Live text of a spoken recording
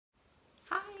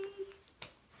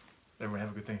Everyone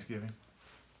have a good Thanksgiving?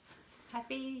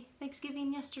 Happy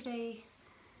Thanksgiving yesterday.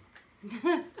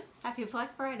 Happy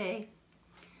Black Friday.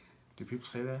 Do people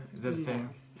say that? Is that a thing?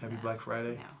 Happy Black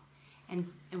Friday? No.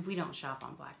 And we don't shop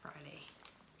on Black Friday.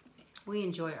 We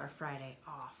enjoy our Friday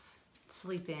off.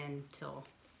 Sleep in till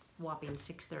whopping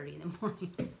 6:30 in the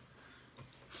morning.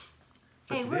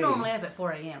 Hey, we're normally up at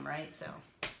 4 a.m., right? So.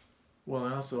 Well,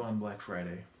 and also on Black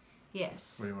Friday.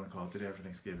 Yes. What do you want to call it? The day after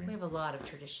Thanksgiving. We have a lot of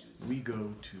traditions. We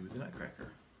go to the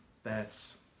Nutcracker.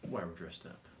 That's why we're dressed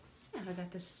up. Yeah, I got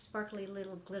this sparkly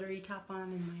little glittery top on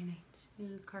and my nice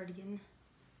new cardigan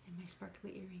and my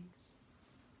sparkly earrings.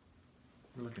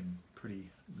 We're looking pretty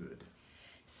good.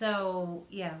 So,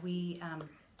 yeah, we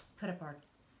put up our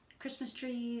Christmas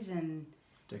trees and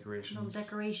decorations. Little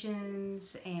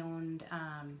decorations, and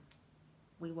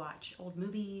we watch old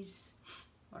movies.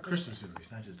 Christmas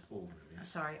movies, not just old movies.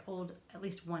 Sorry, at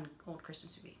least one old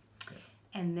Christmas movie. Okay.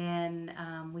 And then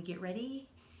we get ready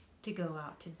to go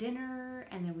out to dinner,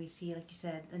 and then we see, like you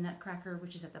said, the Nutcracker,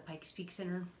 which is at the Pikes Peak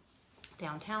Center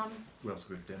downtown. We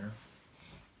also go to dinner.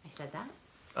 I said that.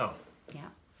 Oh. Yeah.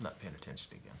 I'm not paying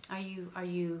attention again. Are you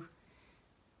enamored?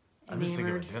 I'm just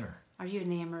thinking of dinner. Are you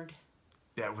enamored?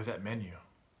 Yeah, with that menu.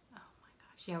 Oh my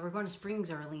gosh. Yeah, we're going to Springs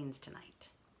Orleans tonight.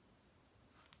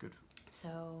 Good food.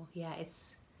 So, yeah,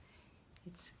 it's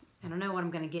I don't know what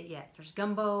I'm going to get yet. There's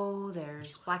gumbo,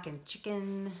 there's blackened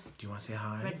chicken. Do you want to say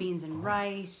hi? Red beans and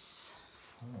rice.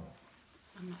 Oh.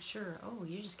 I'm not sure. Oh,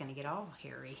 you're just going to get all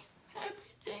hairy. Happy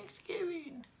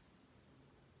Thanksgiving.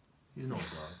 He's an old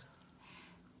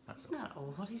dog. He's not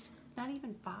old. He's not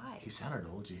even 5. He sounded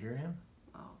old. Did you hear him?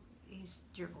 Oh, he's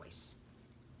your voice.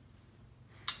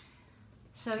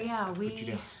 So, yeah,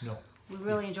 we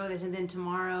really enjoy this. And then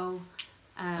tomorrow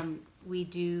we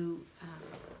do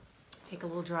take a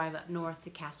little drive up north to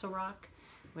Castle Rock,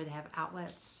 where they have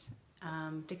outlets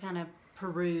to kind of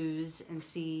peruse and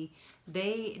see.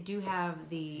 They do have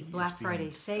the Black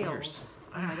Friday sales,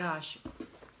 oh my gosh,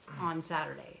 on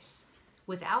Saturdays.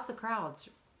 Without the crowds,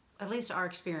 at least our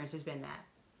experience has been that.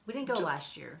 We didn't go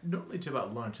last year. Normally to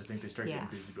about lunch, I think they start getting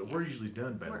busy, but we're usually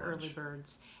done by lunch. We're early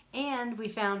birds. And we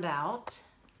found out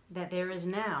that there is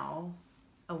now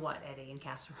a what, Eddie, in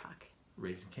Castle Rock?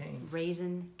 Raisin Cane's.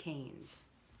 Raisin Cane's.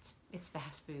 It's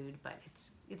fast food, but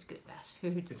it's good fast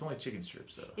food. It's only chicken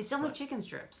strips, though. It's only chicken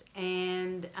strips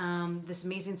and this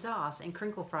amazing sauce and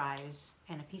crinkle fries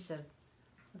and a piece of,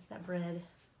 what's that bread?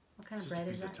 What kind of bread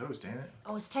is that? It's a piece of toast, ain't it?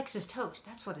 Oh, it's Texas toast.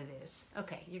 That's what it is.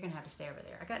 Okay, you're going to have to stay over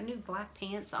there. I got new black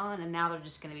pants on, and now they're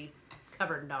just going to be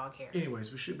covered in dog hair. Anyways,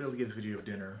 we should be able to get a video of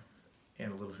dinner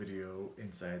and a little video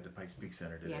inside the Pikes Peak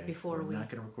Center today. Yeah, before we're not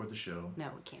going to record the show. No,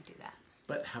 we can't do that.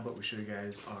 But how about we show you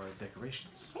guys our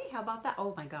decorations? Hey, how about that?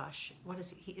 Oh my gosh. What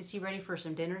is he? Is he ready for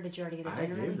some dinner? Did you already get a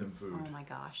dinner? I gave them food. Oh my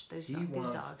gosh. These dogs. He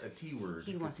wants a T word.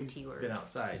 He wants a T word. He's been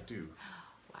outside too.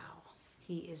 Wow.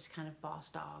 He is kind of boss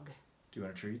dog. Do you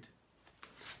want a treat?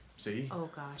 See? Oh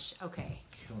gosh. Okay.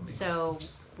 Kill me. So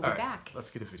we're back.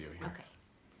 Let's get a video here. Okay.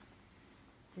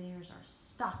 There's our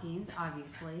stockings,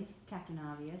 obviously. Captain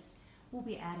Obvious. We'll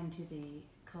be adding to the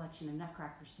collection of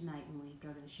Nutcrackers tonight when we go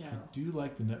to the show. I do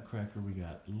like the Nutcracker we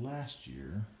got last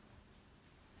year.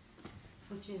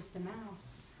 Which is the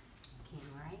mouse king,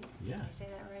 right? Yeah. Did I say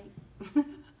that right? We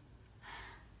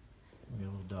got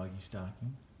a little doggy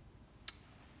stocking.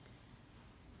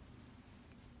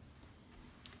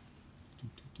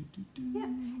 Yeah.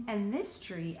 And this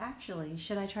tree, actually,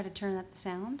 should I try to turn up the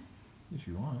sound? If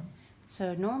you want.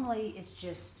 So normally it's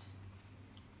just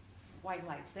white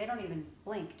lights. They don't even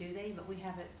blink, do they? But we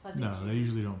have it plugged into... No, they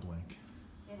usually don't blink.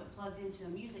 We have it plugged into a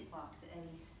music box that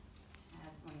Eddie had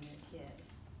when he was a kid.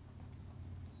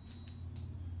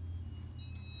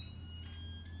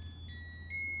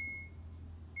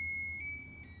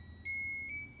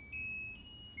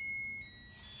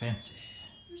 Fancy.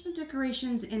 There's some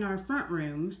decorations in our front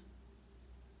room.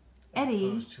 Eddie...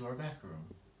 As opposed to our back room.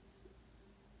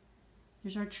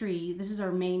 There's our tree. This is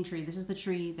our main tree. This is the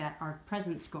tree that our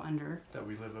presents go under. That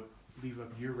we leave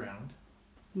up year round.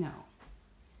 No.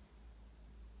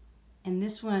 And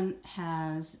this one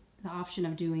has the option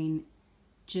of doing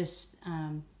just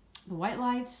the white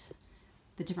lights,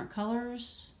 the different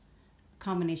colors, a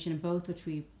combination of both, which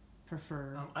we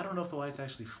prefer. I don't know if the lights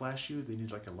actually flash you. They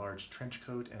need like a large trench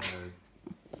coat and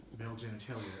a male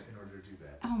genitalia in order to do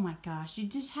that. Oh my gosh, you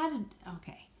just had to,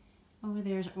 okay. Over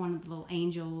there's one of the little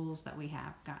angels that we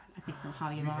have got, I think, from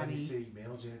Hobby You Lobby. had me say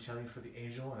male genitalia for the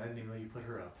angel, and I didn't even know you put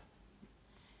her up.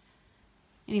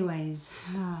 Anyways,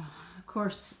 of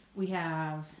course, we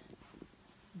have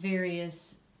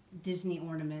various Disney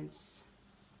ornaments.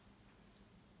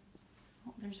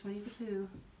 Oh, there's Winnie the Pooh.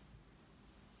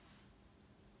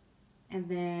 And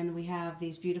then we have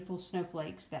these beautiful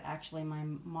snowflakes that actually my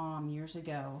mom years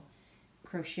ago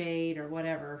crocheted or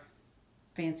whatever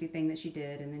fancy thing that she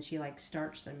did, and then she like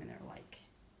starched them, and they're like,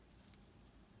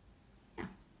 yeah,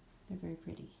 they're very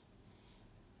pretty.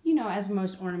 You know, as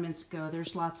most ornaments go,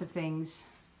 there's lots of things,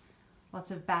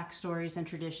 lots of backstories and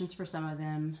traditions for some of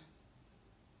them.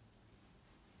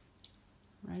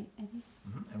 Right, Eddie?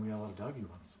 Mm-hmm. And we got a lot of doggy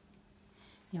ones.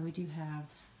 Yeah, we do have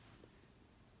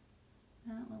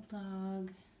that little dog,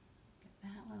 got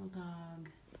that little dog.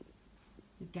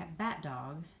 We've got Bat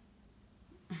Dog.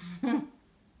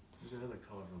 Who's that other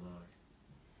colorful dog?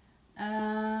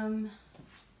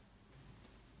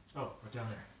 Oh, right down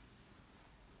there.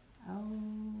 Oh,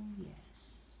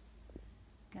 yes.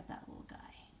 Got that little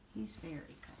guy. He's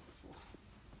very colorful.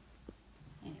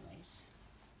 Anyways.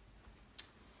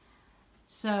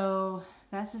 So,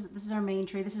 this is our main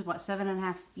tree. This is what,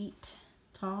 7.5 feet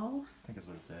tall? I think that's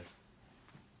what it said.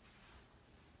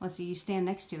 Let's see, you stand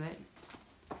next to it.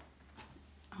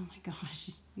 Oh my gosh,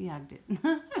 he hugged it.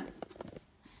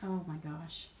 Oh my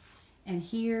gosh. And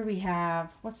here we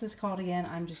have, what's this called again?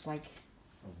 I'm just like...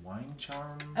 A wine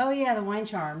charm? Oh yeah, the wine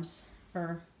charms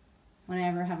for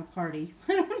whenever I have a party.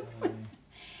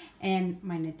 And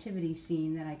my nativity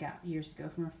scene that I got years ago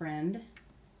from a friend.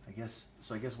 I guess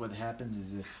what happens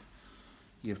is if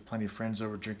you have plenty of friends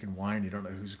over drinking wine, you don't know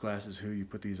whose glass is who, you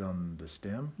put these on the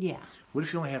stem? Yeah. What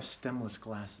if you only have stemless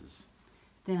glasses?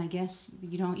 Then I guess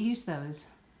you don't use those.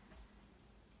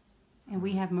 And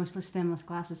we have mostly stemless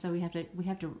glasses, so we have to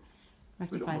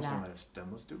rectify We that. don't have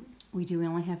stemless, do we? We do. We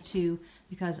only have 2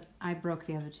 because I broke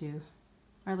the other 2.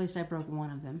 Or at least I broke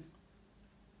one of them.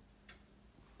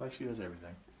 Like she does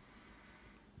everything.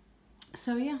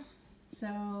 So yeah.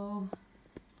 So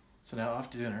now off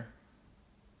to dinner.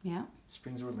 yeah.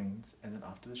 Springs Orleans, and then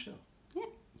off to the show. Yeah.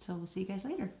 So we'll see you guys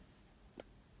later.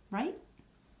 Right?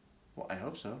 Well, I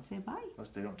hope so. Say bye.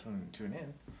 Unless they don't tune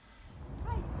in.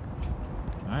 Bye.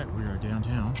 All right, we are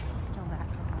downtown. Go back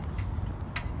to this.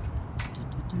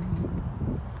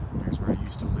 There's where I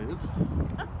used to live.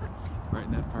 Right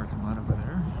in that parking lot over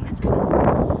there.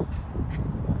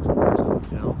 There's a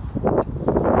hotel.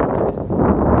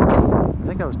 I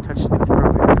think I was touched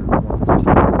inappropriately there once.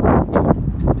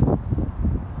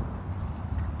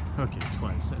 Okay,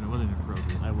 twice, and it wasn't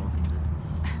inappropriate. I welcomed it.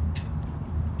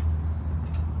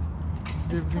 This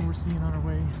is everything we're seeing on our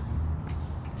way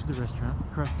to the restaurant.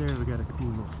 Across there, we got a cool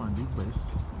little fondue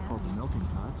place called the Melting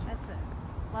Pot. That's it.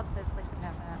 Love the places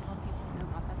have that. A lot of people know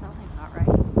about that melting pot, right?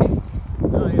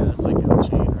 Oh yeah, that's like a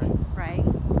chain, right? Right.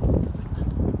 That's like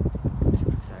too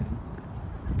exciting.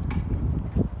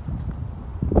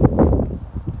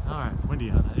 Alright,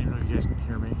 windy out. I don't know if you guys can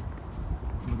hear me.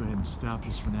 I'm gonna go ahead and stop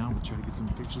this for now. We'll try to get some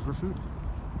pictures for food.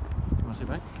 You wanna say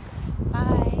bye? Bye.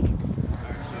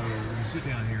 Alright, so we're gonna sit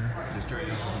down here to start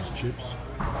eating all these chips.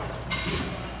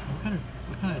 What kind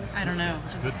of I don't know.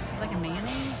 It's good. It's like a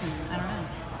mayonnaise, and I don't know.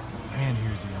 And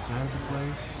here's the inside of the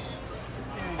place.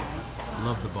 It's very nice.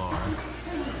 Love the bar.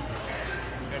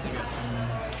 And we got some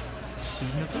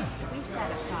seating up there. We've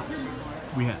sat up top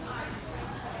before. We have,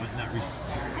 but not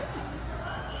recently.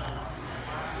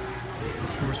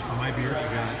 Of course, for my beer, I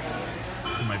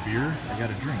got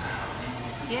a drink.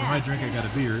 Yeah. For my drink, I got a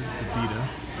beer. It's a Vita.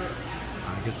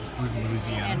 I guess it's brewed in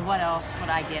Louisiana. And what else would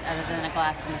I get other than a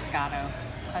glass of Moscato?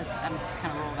 Because I'm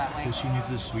kind of rolled that way. Because she needs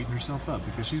to sweeten herself up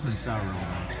because she's been sour all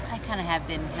night. I kind of have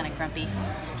been kind of grumpy,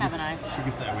 haven't I? She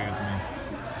gets that way with me.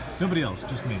 Nobody else,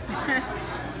 just me.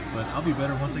 But I'll be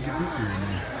better once I get this beer in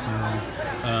me. So,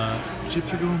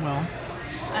 chips are going well.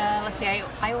 Let's see,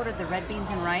 I ordered the red beans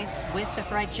and rice with the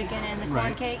fried chicken and the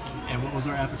corn cake. And what was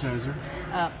our appetizer?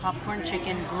 Popcorn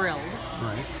chicken grilled.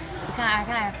 Right. I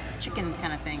kind of have chicken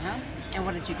kind of thing, huh? And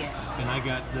what did you get? And I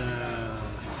got the...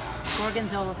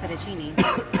 Gorgonzola fettuccine.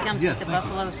 It comes Yes, with the thank you.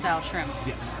 buffalo style shrimp.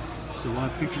 Yes. So we'll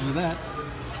have pictures of that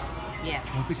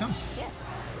Yes. once it comes.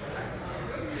 Yes.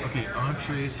 Okay,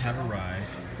 entrees have arrived.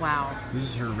 Wow. This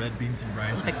is her red beans and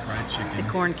rice with fried chicken. The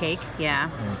corn cake, yeah.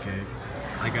 Corn cake.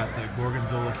 I got the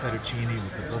gorgonzola fettuccine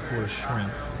with the buffalo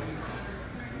shrimp.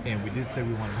 And we did say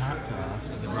we wanted hot sauce,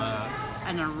 and they brought out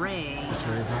An array. a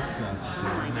tray of hot sauces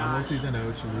here. my Now, most gosh. of these I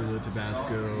know, Cholula,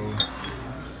 Tabasco.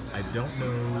 I don't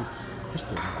know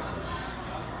crystal hot sauce.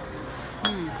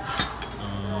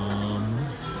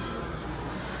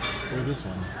 Or this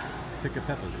one, pica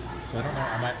peppers. So I don't know.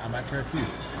 I might try a few.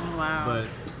 Oh, wow. But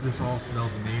this all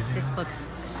smells amazing. This looks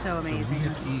so amazing. So we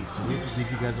have to eat. So we have to leave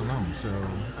you guys alone. So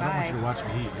I don't want you to watch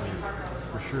me eat, but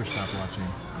for sure stop watching.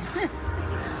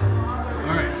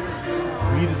 All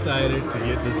right. We decided to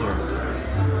get dessert.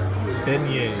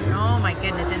 Beignets. Oh my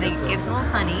goodness! And they give some little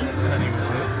honey. Honey with it.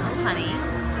 Little honey.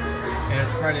 And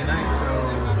it's Friday night, so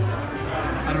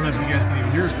I don't know if you guys can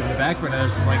even hear us, but in the background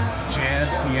there's some like jazz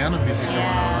piano music going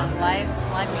on.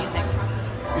 Live music.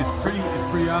 It's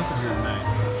pretty awesome here tonight.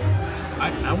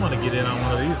 I want to get in on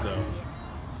one of these though.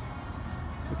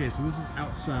 Okay, so this is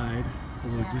outside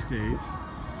where we just ate.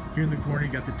 Here in the corner,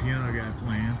 you got the piano guy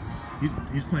playing.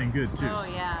 He's playing good too. Oh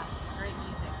yeah, great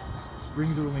music.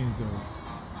 Springs Orleans though,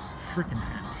 freaking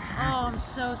fantastic. Oh, I'm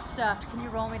so stuffed. Can you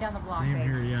roll me down the block, Same babe?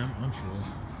 here, yeah, I'm full.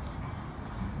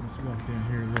 Let's walk down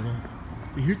here a little.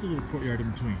 See, here's the little courtyard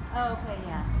in between. Oh, okay,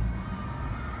 yeah.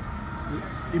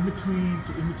 In between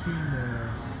the Windham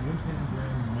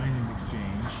Grand Mining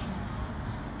Exchange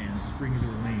and Springs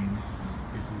Orleans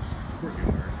is this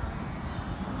courtyard.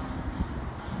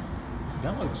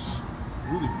 That looks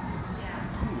really Yeah.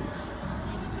 Cool.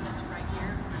 You can up to right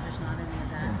here, where there's not any of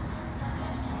that.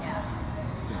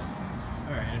 Yeah.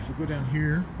 Alright, and if we go down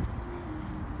here,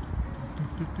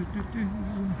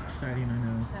 exciting, I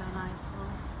know. So nice little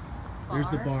bar. There's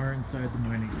the bar inside the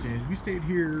mining exchange. We stayed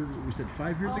here, we said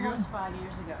 5 years ago? Almost 5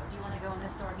 years ago. Do you want to go in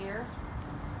this door here?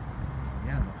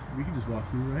 Yeah, we can just walk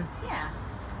through, right? Yeah.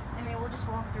 I mean, we'll just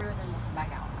walk through and then we'll come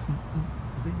back out.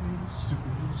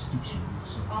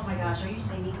 Oh my gosh, are you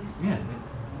singing? Yeah.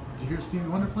 Did you hear Stevie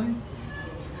Wonder playing?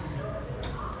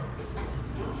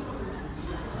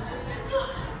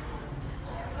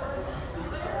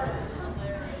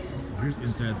 Here's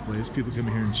inside the place. People come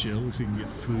in here and chill. Looks like you can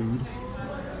get food.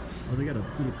 Oh, they got a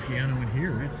little piano in here,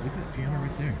 right? Look at that piano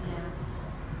right there.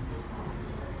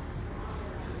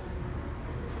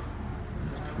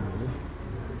 That's cool.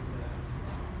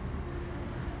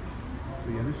 So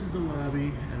yeah, this is the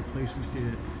lobby at a place we stayed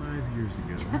at 5 years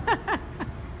ago.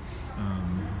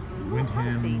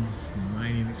 Windham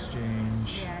Mining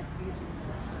Exchange. Yeah, it's beautiful.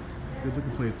 Good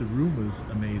looking place. The room was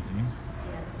amazing.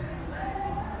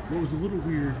 What was a little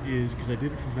weird is, because I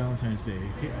did it for Valentine's Day.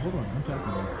 Hey, hold on, I'm talking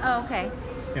about it. Oh, okay.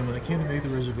 And when I came to make the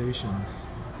reservations,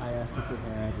 I asked if they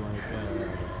had like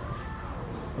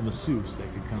a masseuse that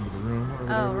could come to the room or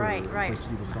whatever. Oh, right. Like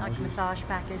a Massage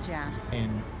package, yeah.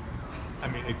 And I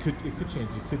mean, it could change.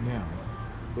 It could now.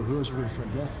 But whoever's at the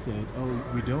front desk said, "Oh,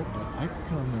 we don't, but I could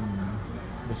come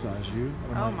and massage you."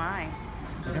 And I'm my.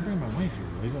 like, I'm bringing my wife here.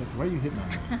 Really? Like, why are you hitting on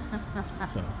me?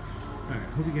 So, all right.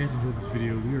 Hope you guys enjoyed this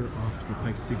video. We are off to the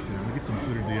Pikes Peak Center. We'll get some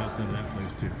footage of the outside of that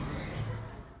place too.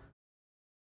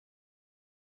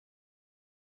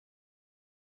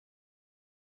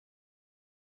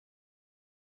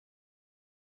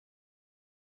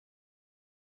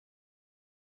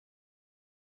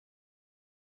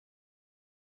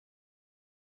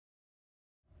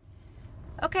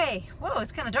 Okay, whoa,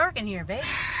 it's kind of dark in here, babe.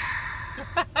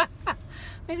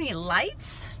 Maybe any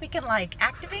lights we can like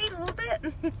activate a little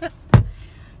bit?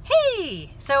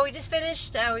 Hey, so we just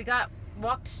finished,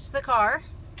 walked to the car.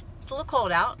 It's a little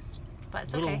cold out, but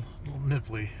it's okay. Little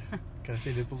nipply. Can I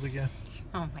say nipples again?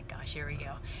 Oh my gosh, here we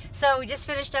go. So we just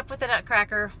finished up with the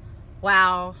Nutcracker.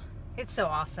 Wow, it's so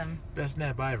awesome. Best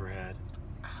nap I ever had.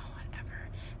 Oh, whatever.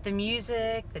 The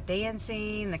music, the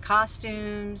dancing, the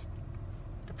costumes,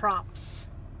 the props.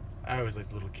 I always like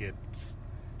the little kids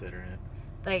that are in it.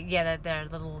 Like, yeah, the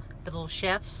little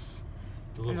chefs.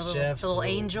 The little and chefs. The little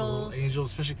angels. The little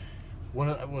angels, especially one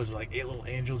of was like 8 little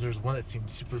angels. There's one that seemed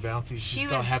super bouncy.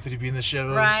 She's not happy to be in the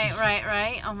show.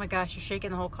 Right. Oh my gosh, you're shaking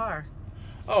the whole car.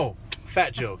 Oh,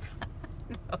 fat joke.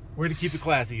 No. We're to keep it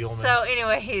classy, Yulman. So,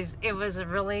 anyways, it was a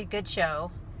really good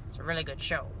show. It's a really good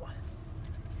show.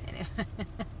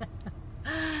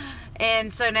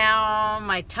 And so now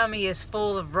my tummy is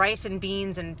full of rice and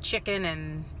beans and chicken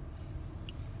and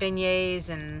beignets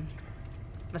and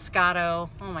Moscato.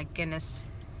 Oh my goodness.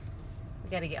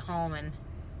 We got to get home and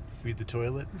feed the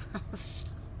toilet.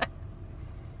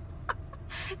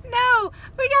 No,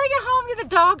 we got to get home to the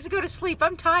dogs to go to sleep.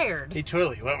 I'm tired. Hey,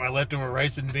 toilet, you want my leftover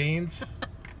rice and beans?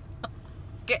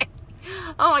 Okay.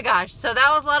 Oh my gosh. So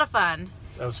that was a lot of fun.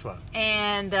 That was fun.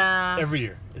 And every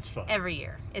year, it's fun. Every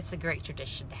year. It's a great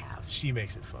tradition to have. She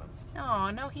makes it fun.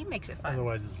 Oh, no, he makes it fun.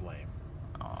 Otherwise, it's lame.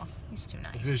 Oh, he's too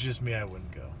nice. If it was just me, I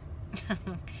wouldn't go. So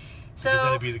because then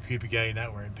I'd be the creepy guy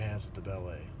not wearing pants at the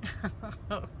ballet.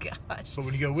 Oh gosh. But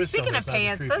when you go with Speaking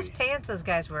someone, of pants, those pants those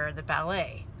guys wear at the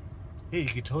ballet. Yeah, you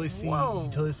can totally see. Whoa. You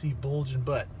can totally see bulge and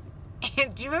butt.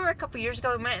 And do you remember a couple years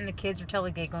ago we went and the kids were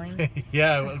totally giggling?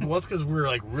 Yeah, well, it's because we were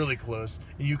like really close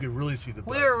and you could really see the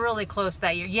butt. We were really close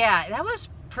that year. Yeah, that was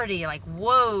pretty like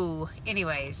whoa.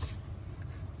 Anyways,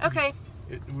 okay.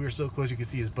 We were so close you could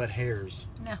see his butt hairs.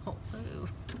 No. Ooh.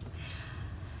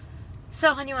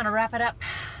 So, hon, you want to wrap it up?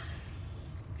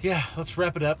 Yeah, let's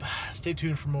wrap it up. Stay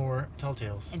tuned for more Tall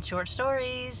Tales and short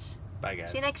stories. Bye,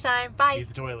 guys. See you next time. Bye. Eat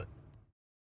the toilet.